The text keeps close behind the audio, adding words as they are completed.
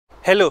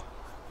Hello,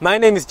 my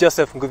name is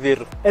Joseph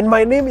Nguthiru. And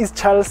my name is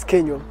Charles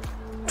Kenyon.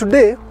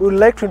 Today, we would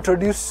like to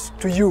introduce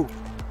to you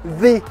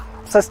the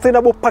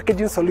sustainable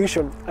packaging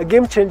solution, a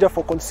game changer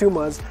for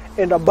consumers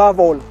and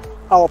above all,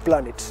 our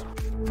planet.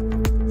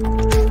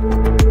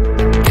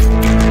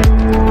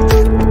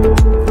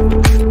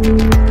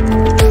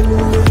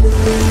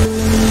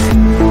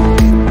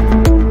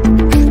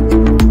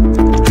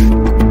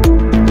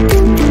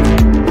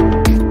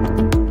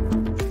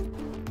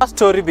 Our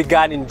story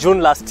began in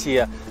June last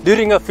year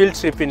during a field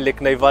trip in Lake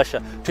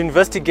Naivasha to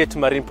investigate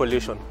marine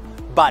pollution.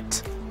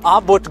 But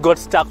our boat got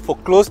stuck for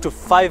close to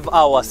 5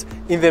 hours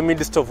in the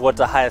midst of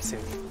water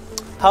hyacinth.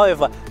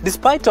 However,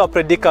 despite our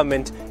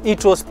predicament,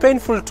 it was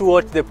painful to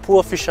watch the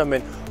poor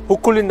fishermen who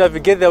couldn't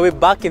navigate their way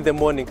back in the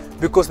morning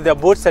because their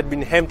boats had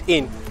been hemmed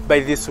in by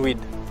this weed.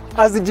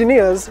 As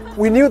engineers,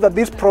 we knew that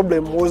this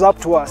problem was up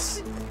to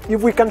us.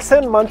 If we can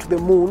send man to the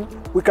moon,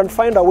 we can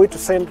find a way to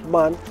send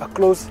man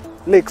across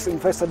lakes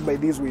infested by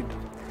this weed.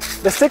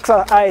 The stakes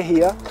are high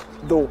here,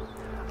 though.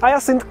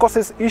 Hyacinth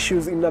causes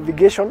issues in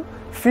navigation,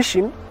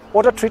 fishing,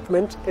 water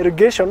treatment,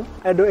 irrigation,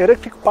 and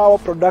electric power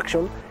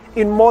production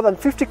in more than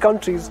 50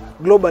 countries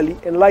globally,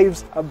 and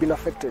lives have been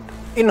affected.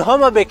 In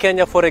Homa Bay,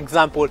 Kenya, for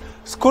example,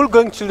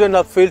 school-going children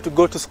have failed to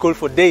go to school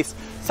for days,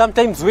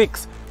 sometimes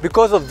weeks,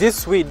 because of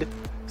this weed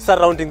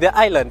surrounding the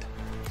island.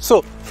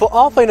 So, for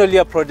our final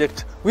year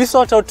project, we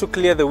sought out to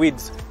clear the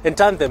weeds and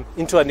turn them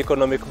into an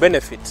economic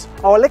benefit.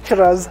 Our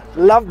lecturers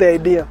loved the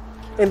idea,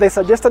 and they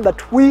suggested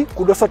that we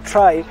could also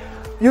try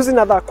using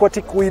other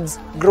aquatic weeds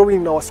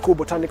growing in our school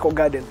botanical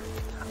garden.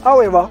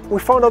 However, we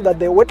found out that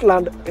the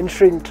wetland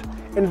shrinked,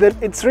 and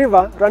that its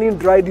river running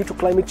dry due to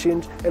climate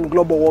change and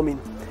global warming.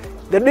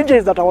 The danger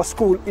is that our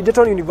school,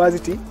 Egerton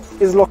University,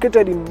 is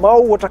located in Mau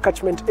water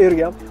catchment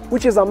area,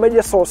 which is a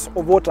major source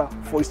of water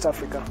for East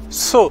Africa.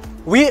 So,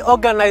 we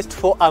organized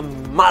for a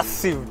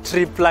massive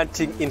tree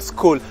planting in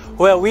school,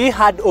 where we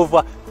had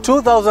over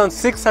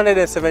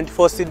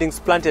 2,674 seedlings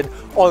planted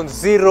on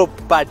zero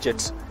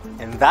budget.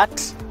 And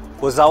that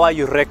was our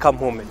eureka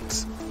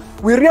moment.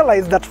 We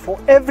realized that for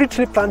every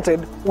tree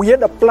planted, we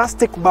had a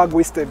plastic bag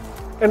wasted,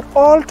 and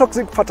all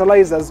toxic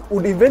fertilizers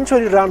would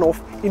eventually run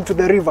off into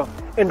the river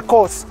and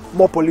cause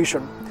more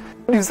pollution.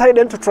 We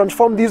decided to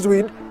transform this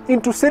weed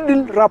into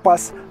seedling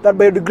wrappers that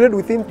biodegrade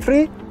within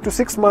 3 to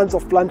 6 months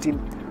of planting.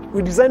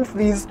 We designed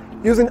these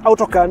using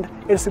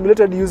AutoCAD and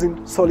simulated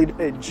using Solid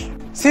Edge.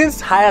 Since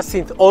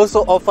hyacinth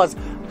also offers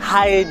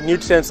high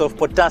nutrients of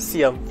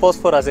potassium,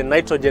 phosphorus and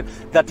nitrogen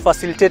that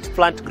facilitate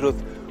plant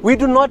growth, we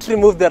do not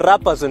remove the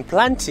wrappers when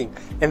planting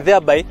and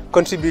thereby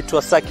contribute to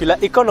a circular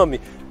economy.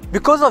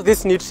 Because of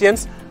these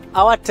nutrients,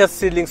 our test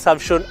seedlings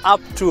have shown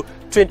up to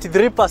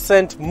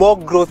 23% more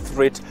growth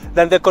rate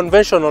than the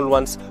conventional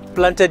ones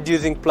planted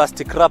using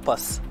plastic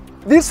wrappers.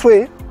 This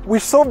way, we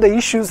solve the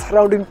issues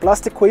surrounding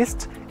plastic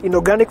waste,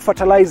 inorganic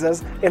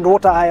fertilizers, and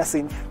water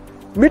hyacinth.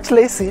 Meet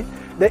Lacey,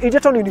 the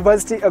Egerton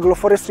University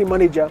agroforestry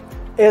manager,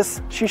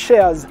 as she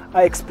shares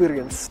her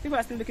experience. People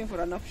are still looking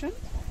for an option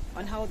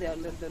on how they'll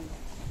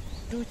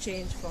do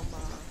change from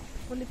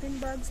polythene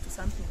bags to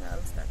something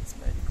else that's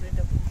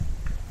biodegradable.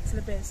 It's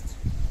the best.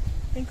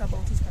 Think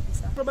about it,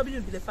 Kabisa. Probably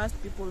will be the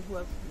first people who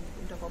have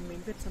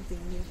invent something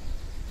new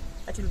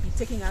that will be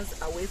taking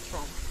us away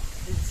from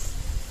this.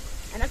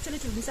 And actually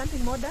it will be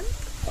something modern.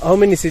 How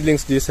many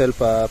seedlings do you sell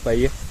per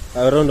year?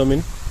 Around how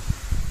many?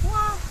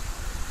 Wow,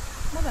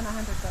 more than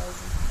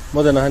 100,000.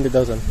 More than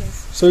 100,000?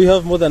 Yes. So you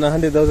have more than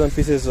 100,000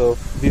 pieces of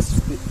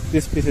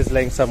these pieces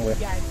lying somewhere?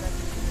 Yeah, exactly.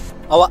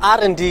 Our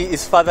R&D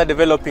is further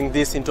developing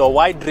this into a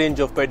wide range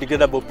of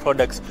biodegradable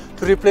products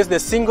to replace the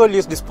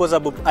single-use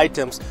disposable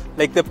items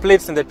like the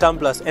plates and the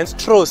tumblers and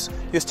straws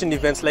used in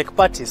events like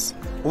parties.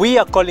 We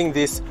are calling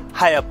this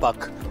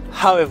HyaPak.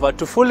 However,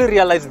 to fully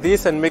realize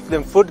this and make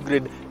them food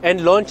grade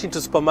and launch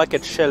into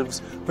supermarket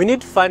shelves, we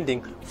need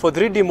funding for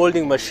 3D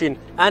molding machine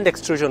and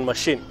extrusion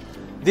machine.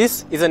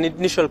 This is an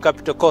initial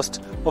capital cost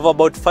of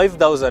about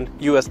 $5,000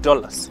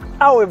 US.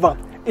 However,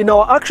 in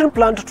our action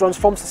plan to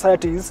transform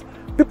societies,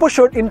 people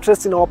showed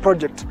interest in our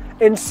project,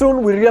 and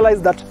soon we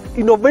realized that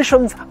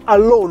innovations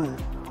alone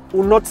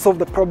will not solve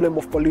the problem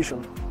of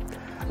pollution.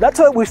 That's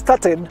why we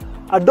started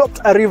Adopt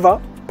a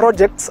River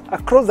projects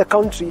across the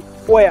country,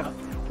 where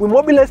we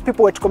mobilize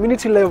people at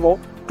community level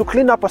to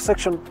clean up a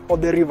section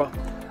of the river,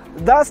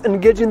 thus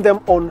engaging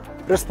them on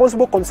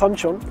responsible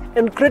consumption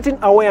and creating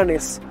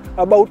awareness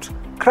about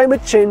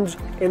climate change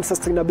and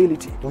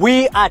sustainability.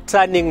 We are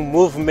turning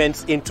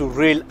movements into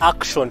real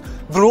action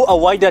through a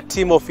wider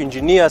team of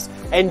engineers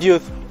and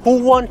youth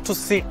who want to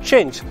see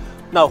change.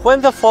 Now,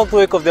 when the fourth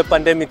wave of the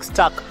pandemic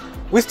struck,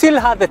 we still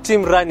had the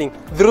team running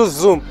through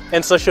Zoom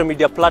and social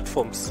media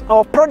platforms.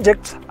 Our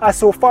project has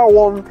so far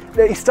won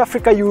the East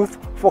Africa Youth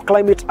for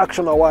Climate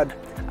Action Award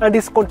and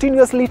is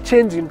continuously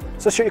changing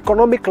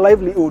socio-economic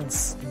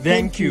livelihoods.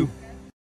 Thank you.